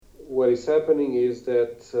is happening is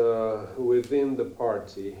that within the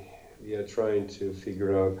party, we are trying to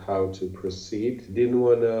figure out how to proceed. Didn't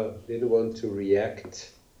want to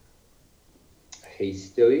react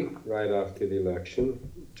hastily right after the election.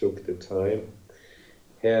 Took the time.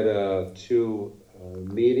 Had 2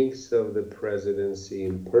 meetings of the presidency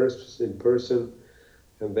in person,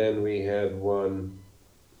 and then we had one,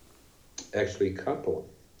 actually couple,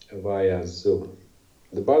 via Zoom.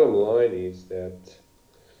 The bottom line is that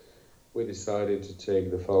we decided to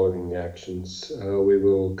take the following actions. We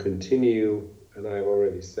will continue, and I've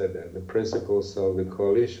already said that, the principles of the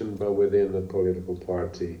coalition, but within the political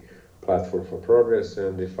party Platform for Progress,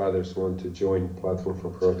 and if others want to join Platform for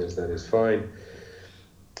Progress, that is fine.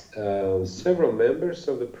 Several members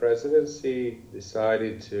of the presidency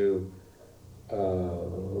decided to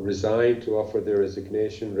resign, to offer their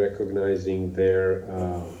resignation, recognizing their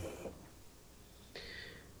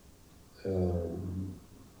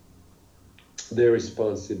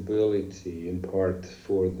responsibility in part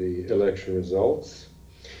for the election results.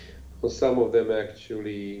 Well, some of them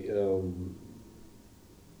actually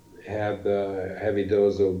had a heavy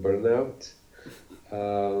dose of burnout,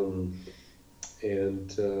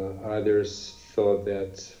 and others thought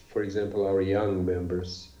that, for example, our young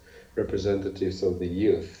members, representatives of the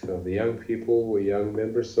youth, of the young people, young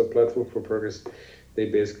members of Platform for Progress, they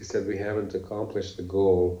basically said we haven't accomplished the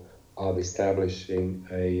goal of establishing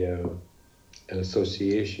an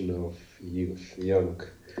association of youth, young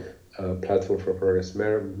Platform for Progress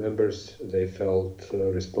members. They felt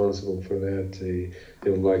responsible for that. They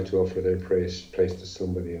would like to offer their place to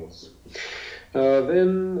somebody else.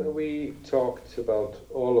 Then we talked about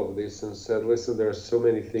all of this and said, listen, there are so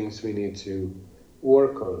many things we need to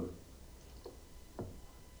work on.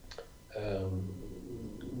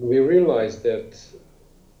 We realized that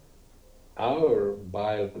our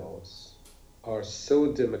bylaws are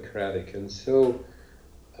so democratic and so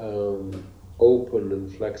open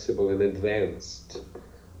and flexible and advanced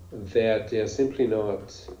that they are simply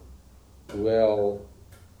not,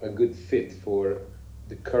 a good fit for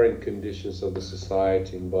the current conditions of the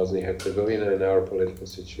society in Bosnia-Herzegovina and our political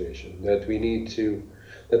situation. That we need to,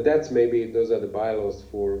 those are the bylaws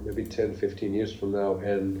for maybe 10, 15 years from now,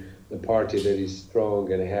 and the party that is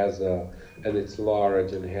strong and and it's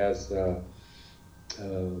large and has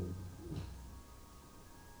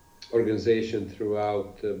organization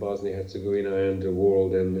throughout Bosnia-Herzegovina and the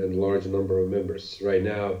world, and a large number of members. Right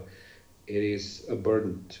now, it is a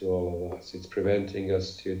burden to all of us. It's preventing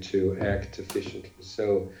us to act efficiently.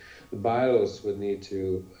 So the bylaws would need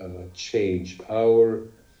to change. Our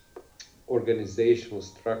organizational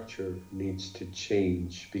structure needs to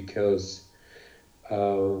change because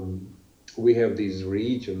we have these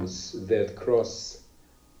regions that cross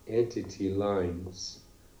entity lines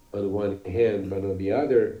on one hand, but on the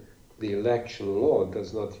other, the election law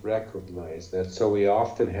does not recognize that. So we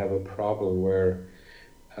often have a problem where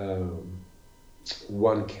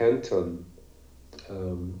one canton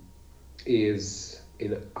is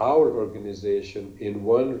in our organization in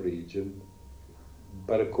one region,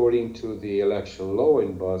 but according to the election law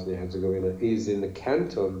in Bosnia-Herzegovina is in the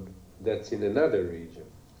canton that's in another region.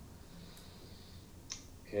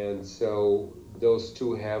 And so those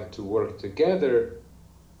two have to work together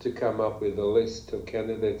to come up with a list of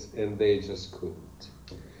candidates, and they just couldn't.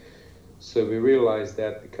 So we realized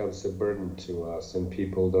that becomes a burden to us, and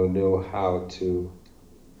people don't know how to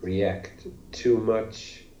react. Too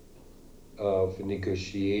much of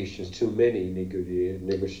negotiations, too many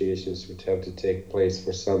negotiations would have to take place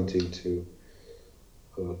for something to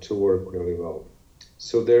work really well.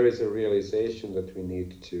 So there is a realization that we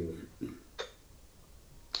need to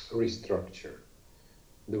restructure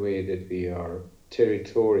the way that we are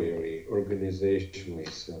territorially, organizationally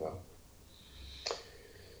set up.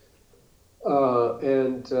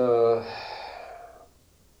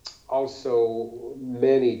 Also,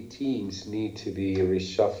 many teams need to be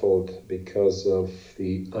reshuffled because of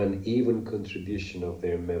the uneven contribution of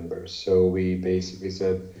their members. So we basically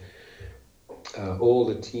said all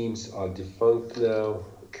the teams are defunct now,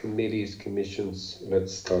 committees, commissions,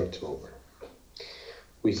 let's start over.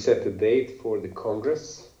 We set a date for the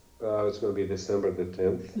Congress. It's going to be December the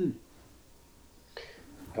 10th.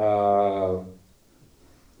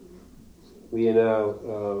 We are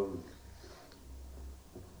now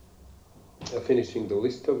finishing the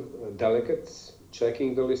list of delegates,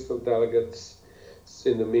 checking the list of delegates.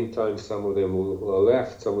 In the meantime, some of them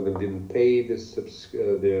left, some of them didn't pay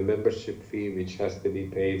the membership fee, which has to be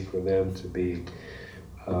paid for them to be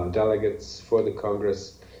delegates for the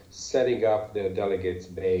Congress, setting up the delegates'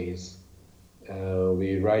 base.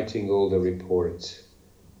 We're writing all the reports.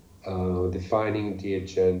 defining the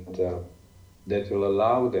agenda that will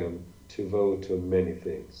allow them to vote on many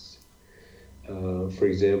things. For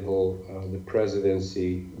example, the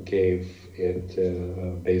presidency gave it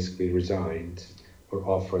basically resigned or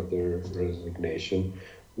offered their resignation,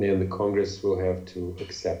 and the Congress will have to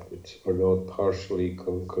accept it or not partially,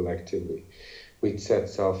 collectively, which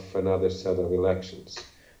sets off another set of elections.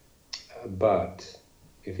 But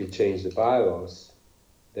if you change the bylaws,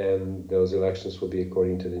 then those elections will be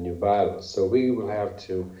according to the new bylaws. So we will have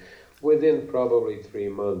to, within probably 3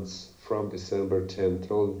 months from December 10th,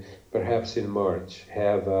 or perhaps in March,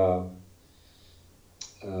 have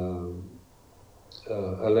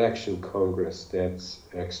election Congress that's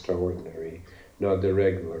extraordinary, not the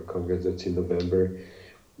regular Congress that's in November,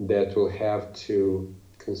 that will have to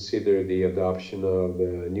consider the adoption of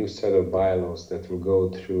the new set of bylaws that will go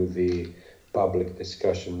through the public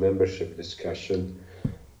discussion, membership discussion,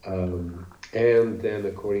 and then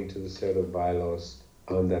according to the set of bylaws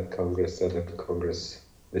on that Congress,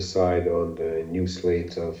 decide on the new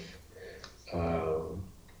slate of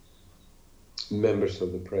members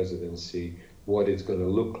of the presidency, what it's going to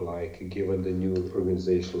look like given the new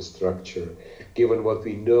organizational structure, given what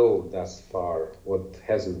we know thus far, what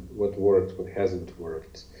worked, what hasn't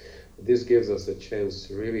worked. This gives us a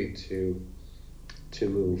chance really to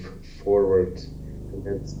move forward and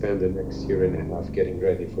then spend the next year and a half getting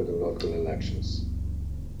ready for the local elections.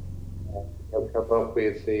 We'll come up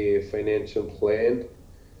with a financial plan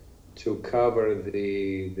to cover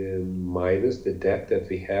the debt that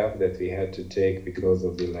we had to take because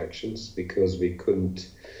of the elections, because we couldn't,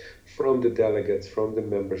 from the delegates, from the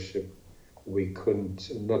membership, we couldn't,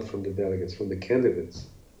 not from the delegates, from the candidates,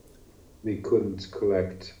 we couldn't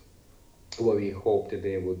collect what we hoped that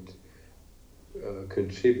they would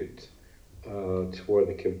contribute toward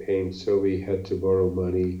the campaign. So we had to borrow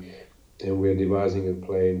money, and we're devising a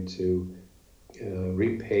plan to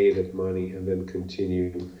repay that money and then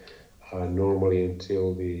continue normally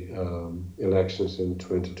until the elections in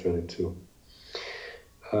 2022.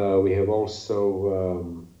 We have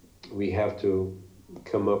also, we have to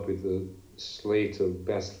come up with a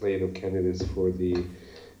best slate of candidates for the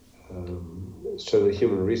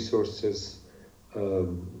human resources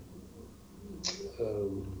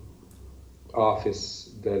office.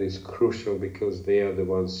 That is crucial because they are the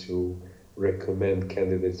ones who recommend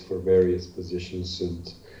candidates for various positions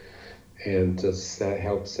and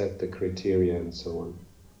help set the criteria and so on.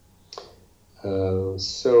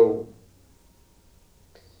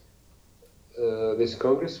 This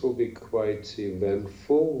Congress will be quite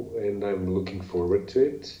eventful, and I'm looking forward to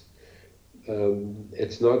it.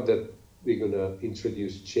 It's not that we're going to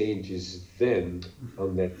introduce changes then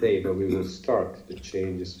on that day, but we will start the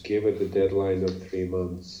changes, give it a deadline of 3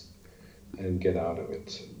 months, and get out of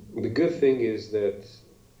it. The good thing is that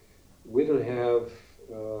we don't have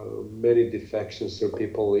many defections or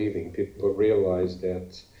people leaving. People realize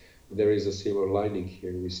that there is a silver lining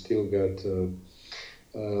here. We still got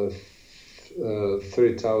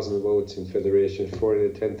 30,000 votes in Federation,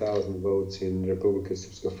 10,000 votes in Republika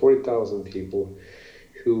Srpska, 40,000 people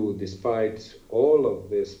who, despite all of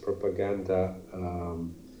this propaganda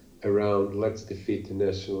around let's defeat the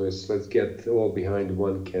nationalists, let's get all behind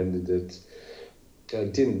one candidate,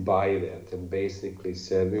 didn't buy that and basically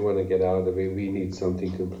said, we want to get out of it, we need something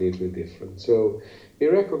completely different. So we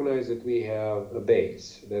recognize that we have a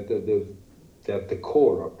base, that the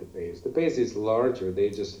core of the base is larger. They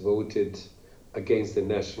just voted against the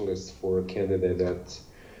nationalists for a candidate that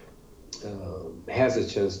has a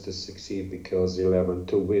chance to succeed because 11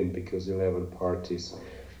 parties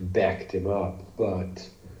backed him up. But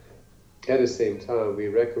at the same time, we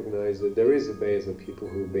recognize that there is a base of people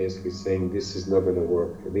who are basically saying this is not going to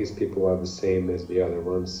work. These people are the same as the other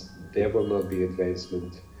ones. There will not be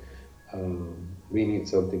advancement. We need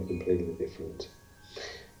something completely different.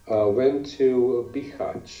 Went to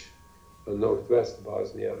Bihać, northwest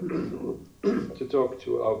Bosnia, to talk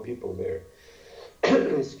to our people there.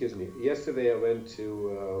 Excuse me. Yesterday I went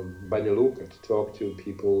to Banja Luka to talk to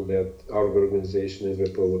people that our organization is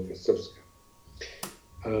Republika Srpska.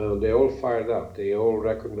 They all fired up. They all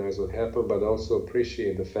recognize what happened, but also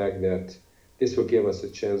appreciate the fact that this will give us a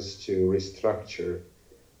chance to restructure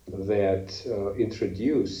that,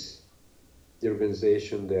 introduce the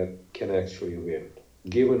organization that can actually win.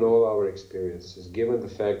 Given all our experiences, given the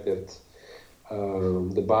fact that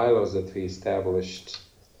the bylaws that we established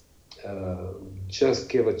just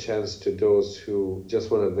give a chance to those who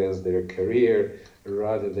just want to advance their career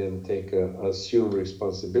rather than assume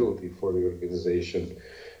responsibility for the organization,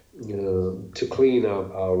 to clean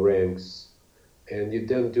up our ranks. And you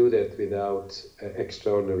don't do that without an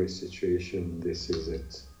extraordinary situation. This is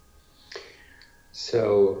it.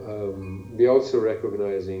 So we're also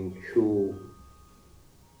recognizing who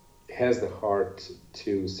has the heart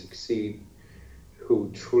to succeed,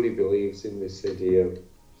 who truly believes in this idea,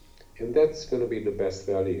 and that's going to be the best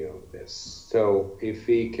value of this. So if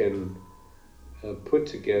we can put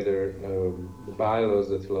together the bylaws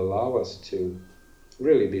that will allow us to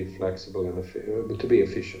really be flexible and to be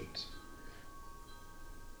efficient,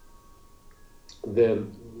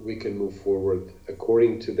 then we can move forward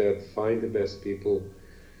according to that, find the best people,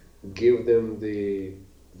 give them the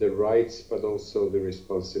rights, but also the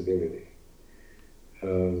responsibility.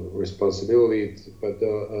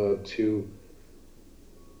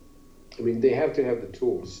 They have to have the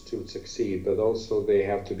tools to succeed, but also they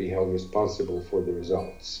have to be held responsible for the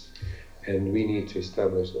results. And we need to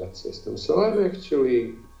establish that system. So I'm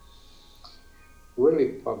actually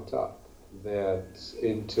really pumped up that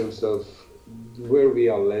in terms of where we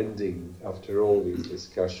are landing after all these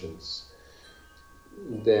discussions,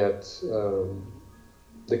 that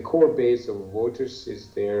the core base of voters is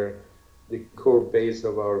there, the core base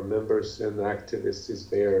of our members and activists is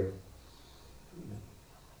there.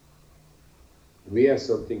 We have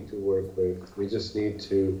something to work with. We just need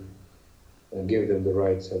to give them the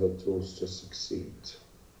right set of tools to succeed.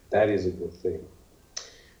 That is a good thing.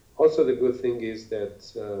 Also, the good thing is that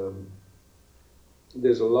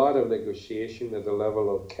there's a lot of negotiation at the level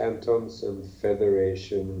of cantons and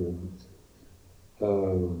federation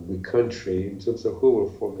and the country in terms of who will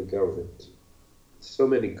form the government. So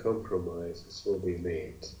many compromises will be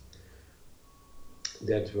made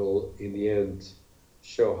that will, in the end,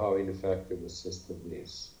 show how ineffective the system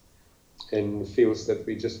is, and feels that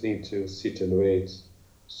we just need to sit and wait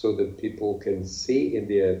so that people can see in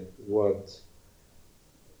the end what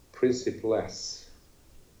principleless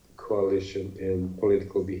coalition and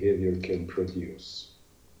political behavior can produce.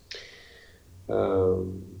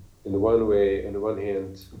 In one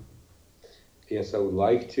hand, yes, I would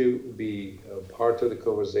like to be a part of the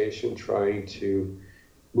conversation, trying to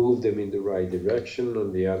move them in the right direction.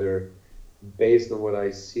 On the other, based on what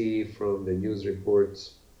I see from the news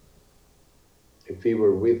reports, if we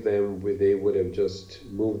were with them, they would have just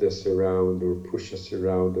moved us around or pushed us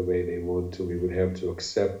around the way they want to. We would have to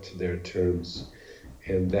accept their terms,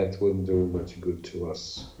 and that wouldn't do much good to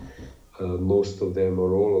us. Most of them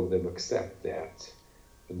or all of them accept that.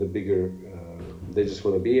 The bigger, they just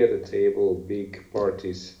want to be at the table. Big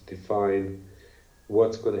parties define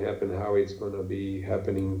what's going to happen, how it's going to be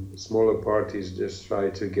happening. Smaller parties just try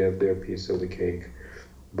to get their piece of the cake.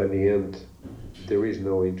 But in the end, there is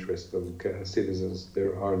no interest of citizens.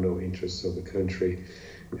 There are no interests of the country,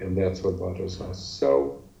 and that's what bothers us.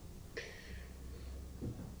 So,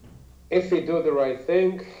 if we do the right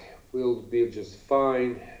thing, we'll be just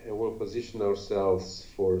fine, and we'll position ourselves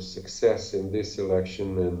for success in this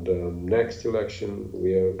election and next election.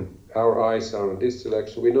 Our eyes are on this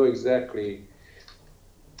election. We know exactly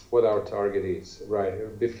what our target is.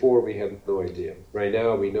 Right before, we had no idea. Right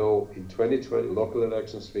now, we know in 2020 local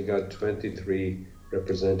elections, we got 23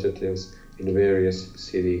 representatives in various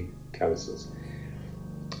city councils.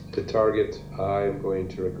 The target I'm going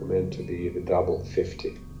to recommend to be the double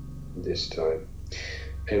 50 this time,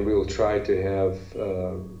 and we will try to have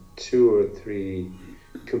 2 or 3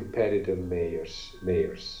 competitive mayors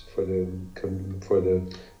for the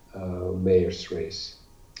mayor's race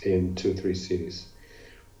in 2-3 cities.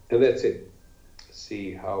 And that's it.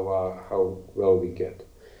 See how well we get.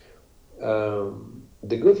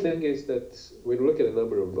 The good thing is that when we look at the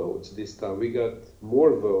number of votes this time, we got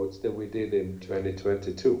more votes than we did in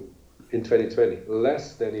 2020,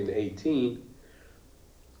 less than in 18.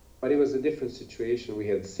 But it was a different situation. We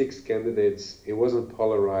had 6 candidates. It wasn't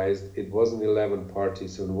polarized. It wasn't 11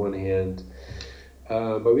 parties on one hand.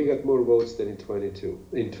 But we got more votes than in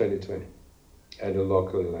 2020 at the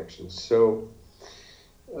local elections. So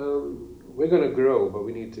we're going to grow, but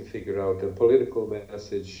we need to figure out a political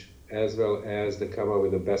message as well as to come up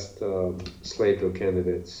with the best slate of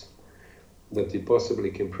candidates that we possibly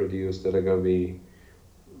can produce that are going to be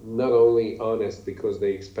not only honest because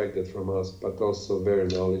they expect it from us, but also very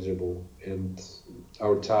knowledgeable. And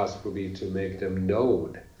our task will be to make them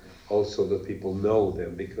known, also that people know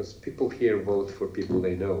them, because people here vote for people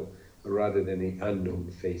they know rather than the unknown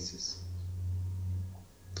faces.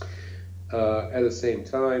 At the same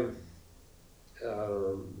time,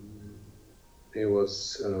 it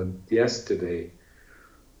was yesterday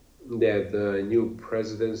that the new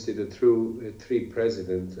presidency, the 3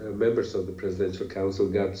 members of the Presidential Council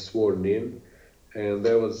got sworn in, and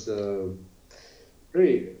that was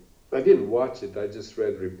really, I didn't watch it, I just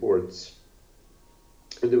read reports,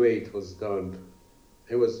 and the way it was done,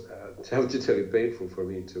 it was, I have to tell you, painful for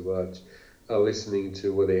me to watch. listening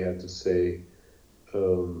to what they had to say,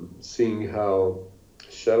 seeing how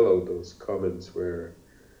shallow those comments were,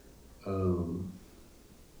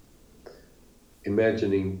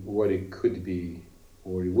 imagining what it could be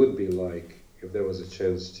or it would be like if there was a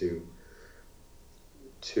chance to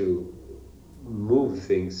move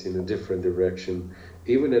things in a different direction,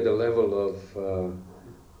 even at the level of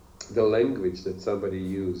the language that somebody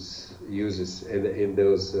uses in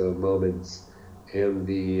those moments, and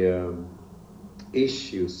the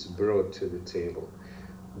issues brought to the table.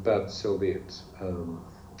 But so be it.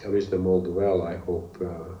 I wish them all the well. I hope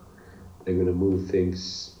they're going to move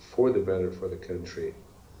things for the better for the country.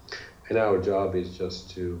 And our job is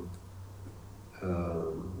just to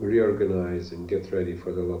reorganize and get ready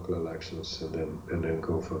for the local elections, and then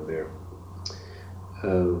go from there.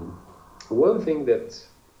 One thing that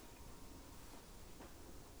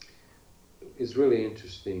is really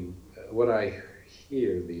interesting, what I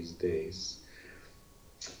hear these days,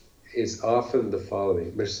 is often the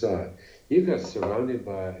following: Mirsad, you got surrounded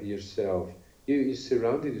by yourself. You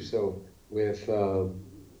surrounded yourself with a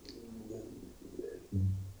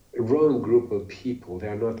wrong group of people. They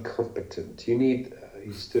are not competent. You need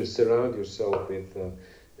to surround yourself with a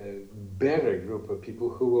better group of people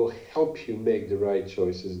who will help you make the right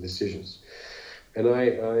choices, decisions. And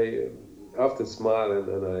I often smile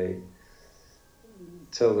and I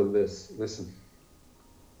tell them this: listen,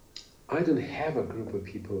 I don't have a group of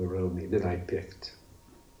people around me that I picked.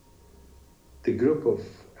 I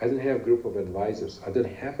don't have a group of advisors. I don't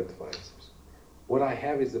have advisors. What I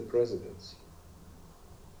have is the presidency.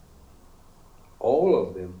 All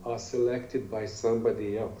of them are selected by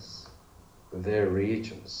somebody else, their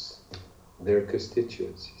regions, their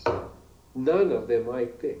constituencies. None of them I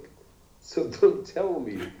picked. So don't tell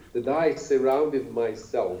me that I surrounded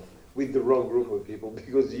myself with the wrong group of people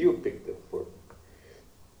because you picked them for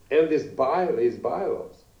me. And these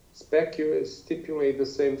bylaws stipulate the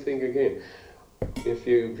same thing again. If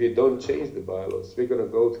you don't change the bylaws, we're going to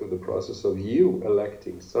go through the process of you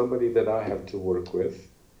electing somebody that I have to work with.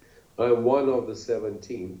 I'm one of the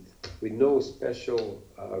 17th with no special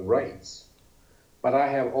rights, but I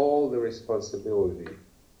have all the responsibility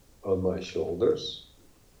on my shoulders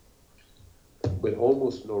with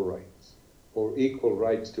almost no rights or equal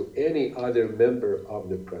rights to any other member of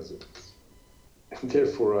the presidency. And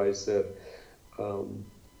therefore I said, I'm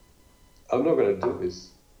not going to do this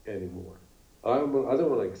anymore. I don't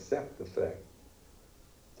want to accept the fact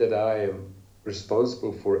that I am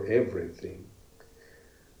responsible for everything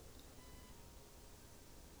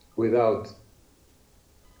without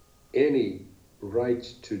any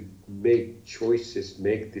right to make choices,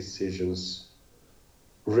 make decisions,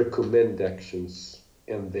 recommend actions,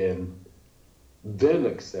 and then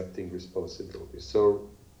accepting responsibility. So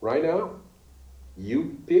right now,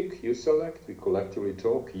 you pick, you select, we collectively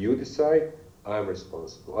talk, you decide, I'm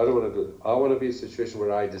responsible. I don't want to do that. I want to be in a situation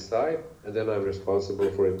where I decide, and then I'm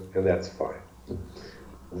responsible for it, and that's fine.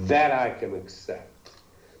 That I can accept.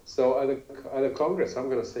 So at the Congress, I'm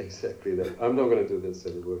going to say exactly that. I'm not going to do this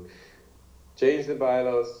anymore. Change the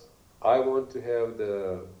bylaws. I want to have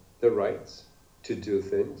the rights to do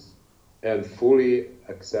things and fully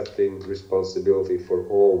accepting responsibility for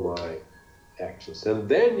all my actions. And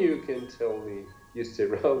then you can tell me you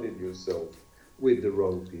surrounded yourself with the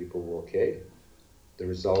wrong people. Okay, the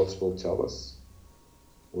results will tell us.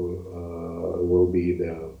 Will be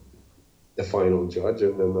the final judge,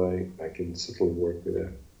 and then I can certainly work with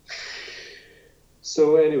that.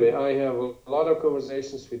 So anyway, I have a lot of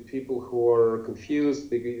conversations with people who are confused.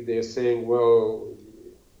 They're saying, well,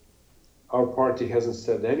 our party hasn't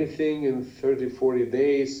said anything in 30, 40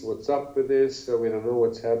 days. What's up with this? So we don't know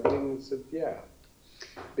what's happening. I said, yeah,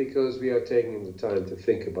 because we are taking the time to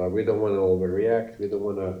think about it. We don't want to overreact. We don't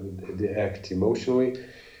want to act emotionally.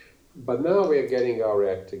 But now we are getting our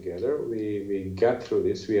act together. We got through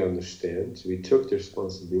this. We understand. We took the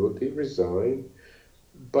responsibility, resigned.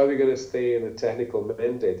 But we're going to stay in a technical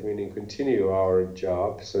mandate, meaning continue our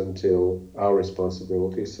jobs until our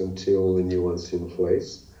responsibilities, until the new one's in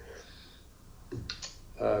place.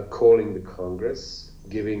 Calling the Congress,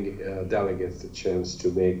 giving delegates the chance to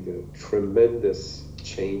make the tremendous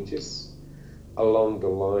changes along the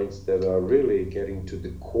lines that are really getting to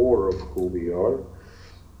the core of who we are.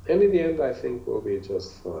 And in the end, I think we'll be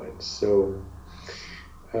just fine. So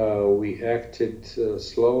we acted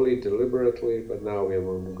slowly, deliberately, but now we're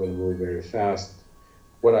going to move very fast.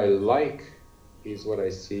 What I like is what I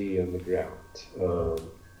see on the ground.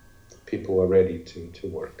 People are ready to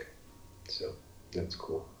work. So that's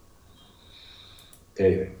cool.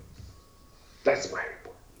 Anyway, that's my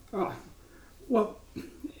report. Well,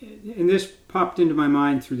 and this popped into my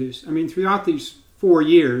mind through this. I mean, throughout these 4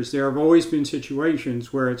 years, there have always been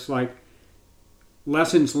situations where it's like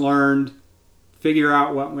lessons learned, figure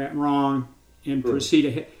out what went wrong, and proceed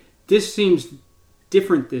ahead. This seems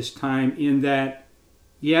different this time in that,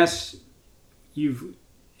 yes, you've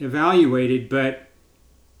evaluated, but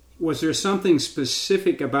was there something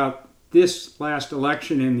specific about this last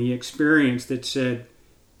election and the experience that said,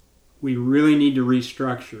 we really need to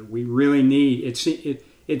restructure, we really need,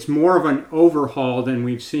 it's more of an overhaul than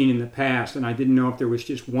we've seen in the past, and I didn't know if there was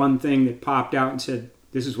just one thing that popped out and said,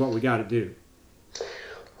 this is what we got to do.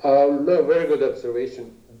 No, very good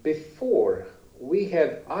observation. Before, we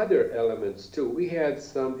had other elements too. We had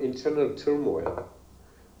some internal turmoil,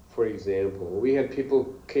 for example. We had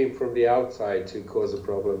people came from the outside to cause a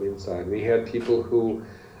problem inside. We had people who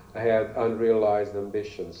had unrealized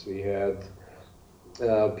ambitions. We had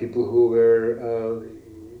people who were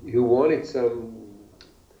who wanted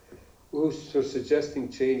who were suggesting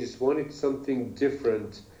changes, wanted something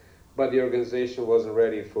different, but the organization wasn't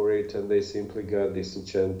ready for it, and they simply got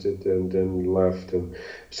disenchanted and then left. And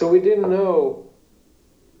so we didn't know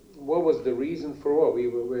what was the reason for what. We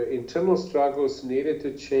were internal struggles needed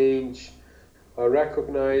to change,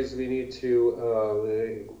 recognize we need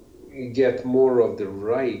to get more of the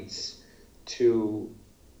rights to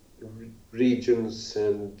regions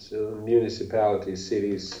and municipalities,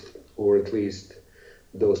 cities, or at least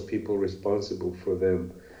those people responsible for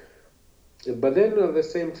them. But then at the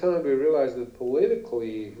same time, we realized that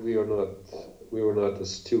politically we were not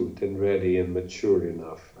astute and ready and mature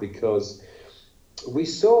enough, because we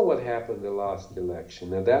saw what happened the last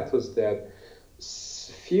election, and that was that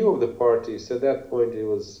few of the parties, at that point it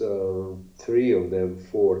was 3 of them,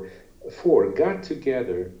 four got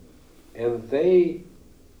together, and they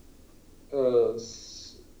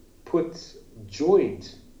put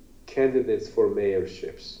joint candidates for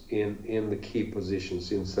mayorships in the key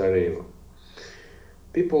positions in Sarajevo.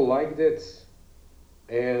 People liked it,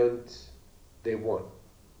 and they won.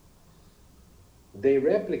 They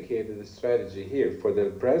replicated the strategy here for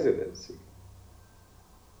the presidency.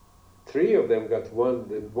 3 of them got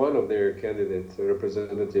one of their candidates,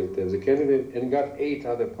 representative as a candidate, and got 8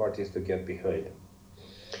 other parties to get behind him.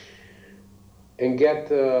 And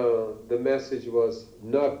the message was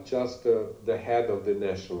not just the head of the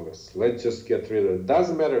nationalists. Let's just get rid of it.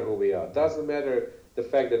 Doesn't matter who we are. Doesn't matter the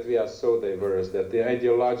fact that we are so diverse, that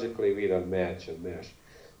ideologically we don't match and mesh.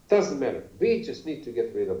 Doesn't matter. We just need to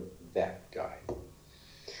get rid of that guy.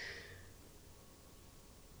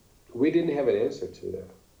 We didn't have an answer to that.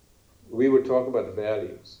 We were talking about the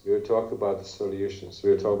values. We were talking about the solutions. We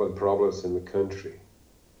were talking about problems in the country.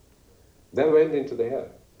 That went into the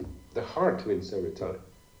head. The heart wins every time.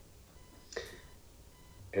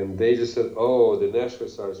 And they just said, oh, the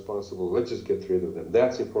nationalists are responsible. Let's just get rid of them.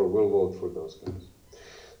 That's important. We'll vote for those guys.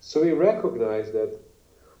 So we recognized that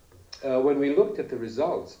when we looked at the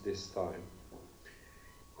results this time,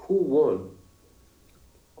 who won?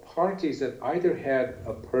 Parties that either had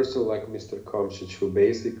a person like Mr. Komšić, who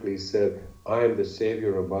basically said, I am the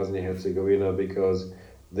savior of Bosnia-Herzegovina because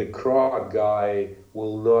the Croat guy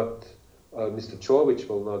will not, Mr. Čović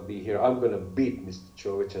will not be here. I'm going to beat Mr.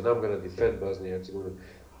 Čović and I'm going to defend Bosnia-Herzegovina.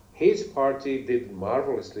 His party did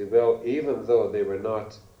marvelously well, even though they were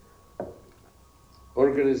not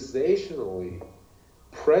organizationally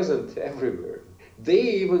present everywhere. They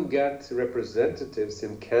even got representatives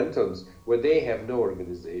in cantons where they have no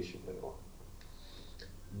organization at all.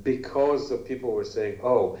 Because of people were saying,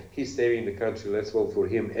 oh, he's saving the country, let's vote for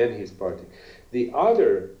him and his party. The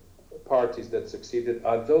other parties that succeeded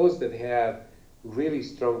are those that had really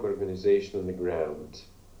strong organization on the ground.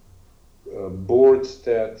 Boards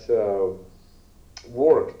that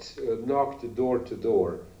worked, knocked door to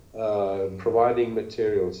door, providing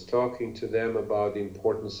materials, talking to them about the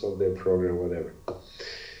importance of their program, whatever.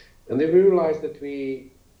 And they realized that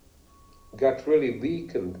we got really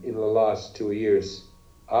weakened in the last 2 years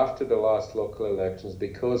after the last local elections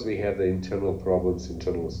because we had the internal problems,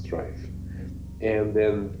 internal strife. And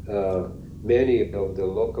then many of the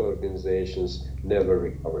local organizations never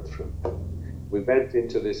recovered from it. We went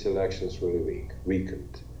into these elections really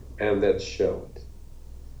weakened, and that showed.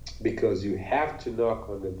 Because you have to knock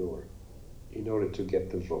on the door in order to get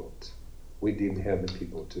the vote. We didn't have the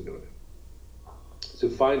people to do it. So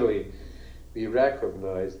finally, we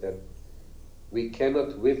recognized that we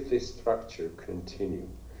cannot, with this structure, continue.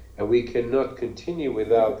 And we cannot continue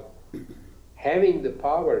without having the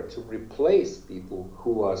power to replace people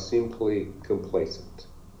who are simply complacent,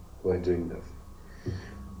 who are doing nothing.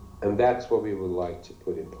 And that's what we would like to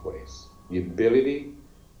put in place. The ability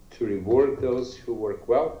to reward those who work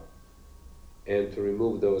well, and to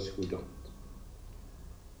remove those who don't.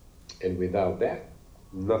 And without that,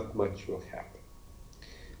 not much will happen.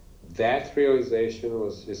 That realization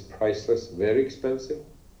is priceless, very expensive,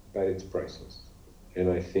 but it's priceless. And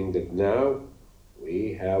I think that now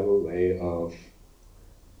we have a way of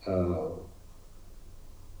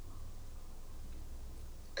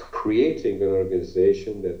creating an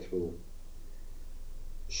organization that will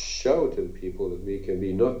show to the people that we can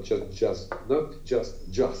be not just.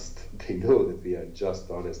 They know that we are just,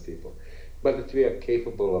 honest people, but that we are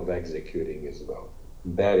capable of executing as well.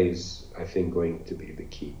 That is, I think, going to be the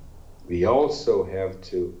key. We also have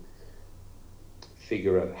to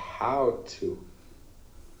figure out how to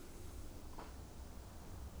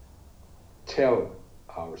tell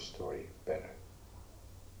our story better.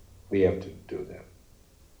 We have to do that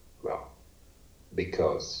well,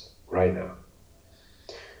 because right now,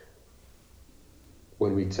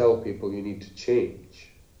 when we tell people you need to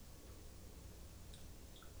change,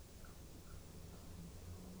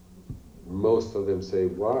 most of them say,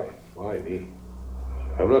 why? Why me?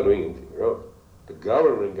 I'm not doing anything wrong. The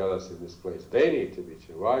government got us in this place. They need to be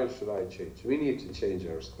changed. Why should I change? We need to change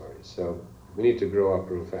our story. So we need to grow up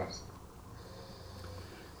real fast.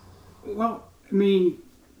 Well, I mean,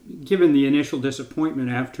 given the initial disappointment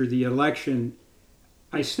after the election,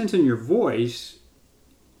 I sense in your voice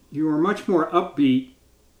you are much more upbeat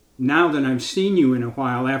now than I've seen you in a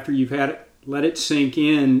while after you've had it, let it sink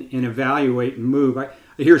in and evaluate and move. I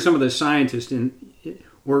hear some of the scientists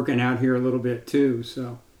working out here a little bit too.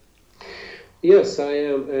 So, yes, I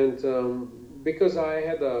am, and because I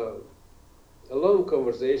had a long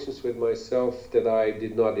conversations with myself that I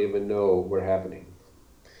did not even know were happening.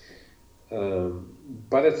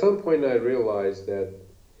 But at some point I realized that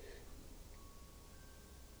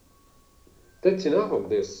that's enough of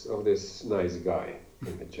this nice guy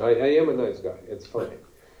image. I am a nice guy, it's fine.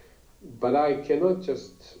 But I cannot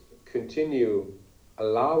just continue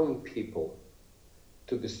allowing people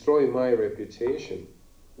to destroy my reputation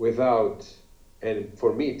without, and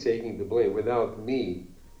for me taking the blame, without me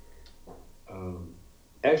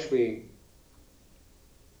actually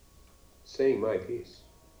saying my piece.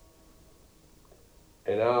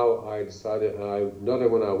 And now I decided, not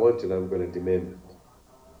when I wanted, I'm going to demand it.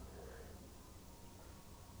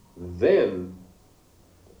 Then,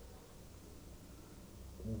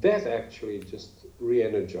 that actually just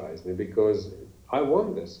re-energized me, because I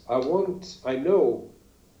want this. I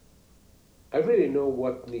really know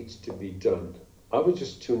what needs to be done. I was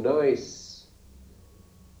just too nice,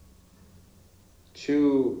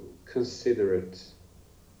 too considerate,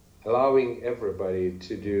 allowing everybody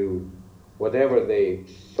to do whatever they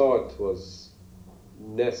thought was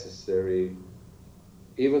necessary,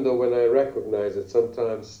 even though when I recognized that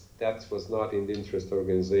sometimes that was not in the interest of the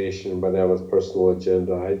organization, but that was personal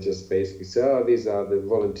agenda, I just basically said, oh, these are the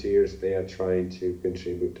volunteers, they are trying to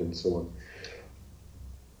contribute and so on.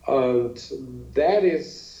 And that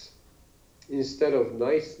is, instead of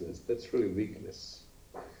niceness, that's really weakness.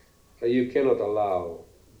 You cannot allow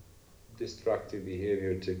destructive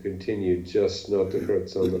behavior to continue just not to hurt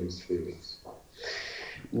somebody's feelings.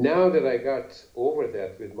 Now that I got over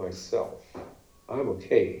that with myself, I'm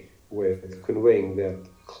okay with conveying that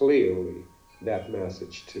clearly, that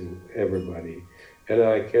message to everybody. And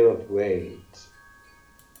I cannot wait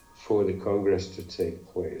for the Congress to take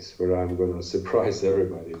place, where I'm going to surprise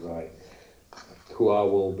everybody by who I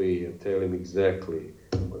will be and tell them exactly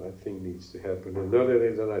what I think needs to happen. And not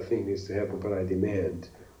only that I think needs to happen, but I demand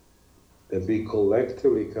that we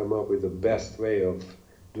collectively come up with the best way of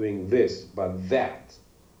doing this, but that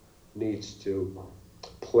needs to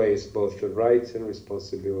place both the rights and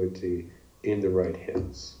responsibility in the right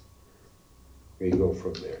hands. We go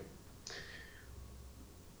from there.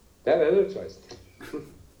 That energized me.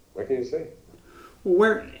 What can you say?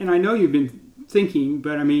 Well, and I know you've been thinking,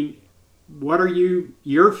 but I mean, what are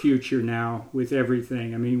your future now with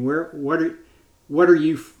everything? I mean, what are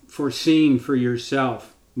you foreseeing for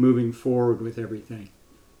yourself moving forward with everything?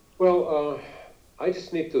 Well, I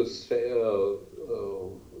just need to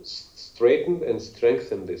straighten and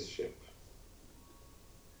strengthen this ship.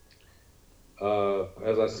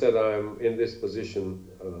 As I said, I'm in this position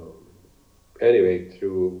anyway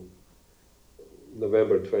through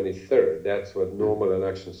November 23rd. That's what normal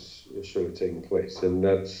elections should have taken place, and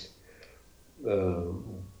that's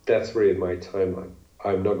really my timeline.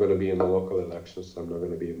 I'm not going to be in the local elections. I'm not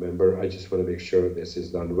going to be a member. I just want to make sure this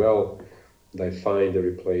is done well, that I find a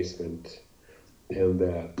replacement, and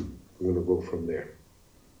that we're going to go from there.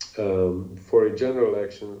 For a general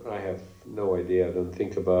election, I have no idea. I don't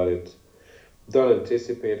think about it. Don't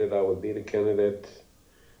anticipate that I would be the candidate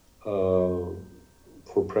for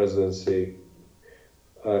presidency.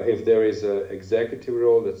 If there is an executive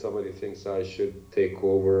role that somebody thinks I should take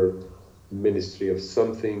over ministry of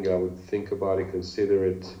something, I would think about it, consider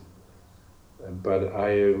it. But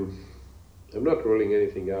I'm not ruling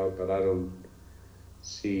anything out, but I don't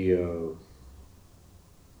see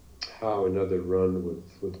how another run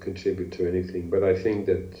would contribute to anything. But I think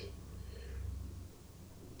that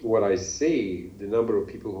what I see, the number of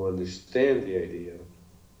people who understand the idea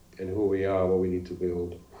and who we are, what we need to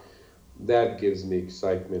build, that gives me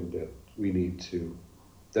excitement that we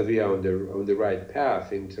are on the right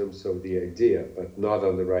path in terms of the idea, but not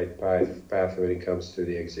on the right path when it comes to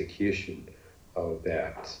the execution of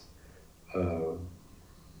that.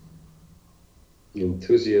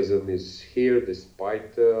 Enthusiasm is here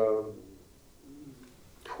despite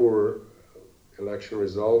poor election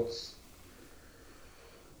results.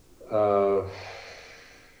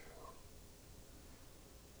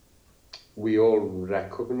 We all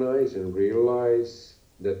recognize and realize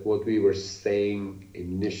that what we were saying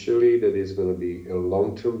initially, that is going to be a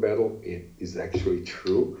long-term battle, it is actually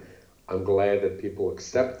true. I'm glad that people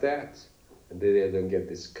accept that and they don't get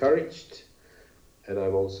discouraged. And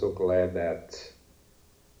I'm also glad that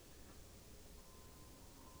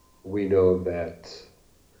we know that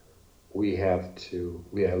we are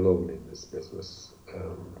alone in this business.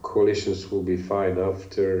 Coalitions will be fine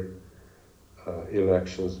after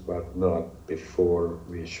elections, but not before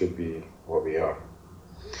we should be where we are.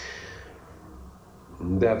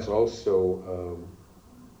 And that's also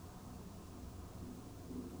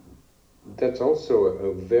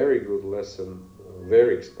a very good lesson,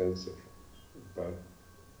 very expensive, but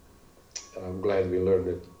I'm glad we learned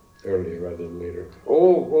it earlier rather than later.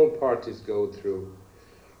 All parties go through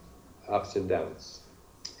ups and downs,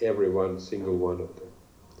 single one of them,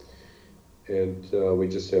 and we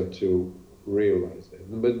just have to realize that.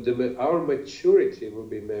 But our maturity will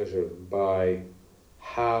be measured by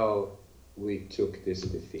how we took this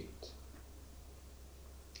defeat,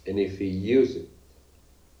 and if we use it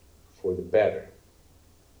for the better,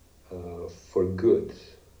 for good,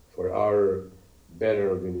 for our better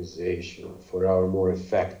organization, for our more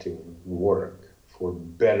effective work, for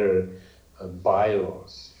better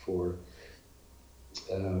bylaws, for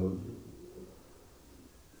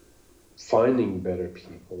finding better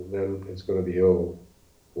people, then it's going to be all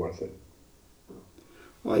worth it.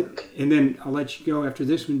 Well, and then I'll let you go after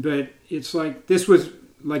this one, but it's like this was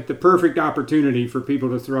like the perfect opportunity for people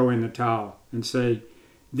to throw in the towel and say,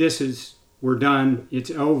 we're done,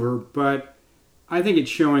 it's over. But I think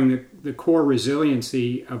it's showing the core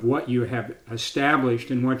resiliency of what you have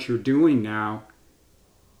established and what you're doing now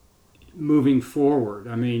moving forward.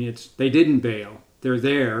 I mean, they didn't bail. They're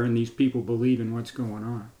there, and these people believe in what's going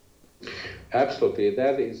on. Absolutely.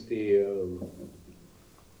 That is the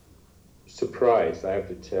surprise, I have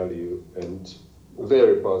to tell you, and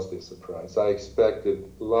very positive surprise. I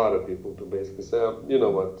expected a lot of people to basically say, you know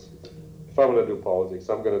what, if I'm going to do politics,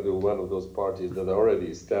 I'm going to do one of those parties that are already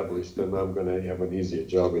established, and I'm going to have an easier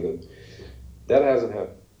job with it. That hasn't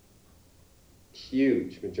happened.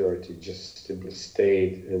 Huge majority just simply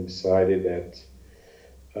stayed and decided that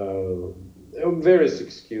various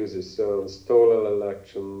excuses, stolen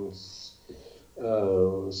elections,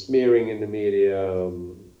 smearing in the media,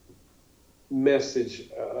 message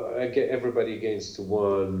everybody against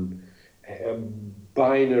one,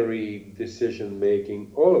 binary decision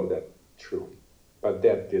making, all of that true, but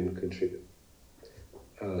that didn't contribute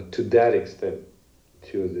to that extent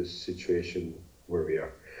to the situation where we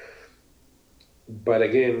are. But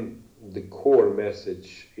again, the core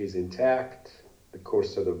message is intact, the core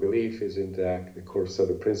set of belief is intact, the core set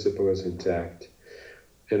of principle is intact,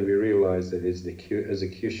 and we realize that it's the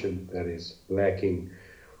execution that is lacking,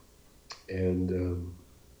 and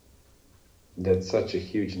that such a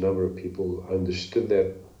huge number of people understood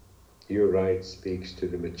that. You're right, speaks to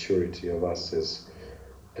the maturity of us as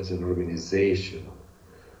an organization,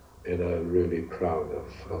 and I'm really proud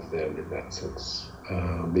of them in that sense,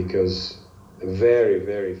 because very,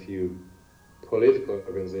 very few political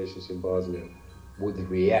organizations in Bosnia would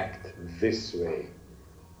react this way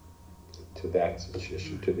to that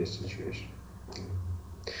situation, to this situation.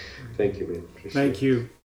 Thank you, man. Thank you.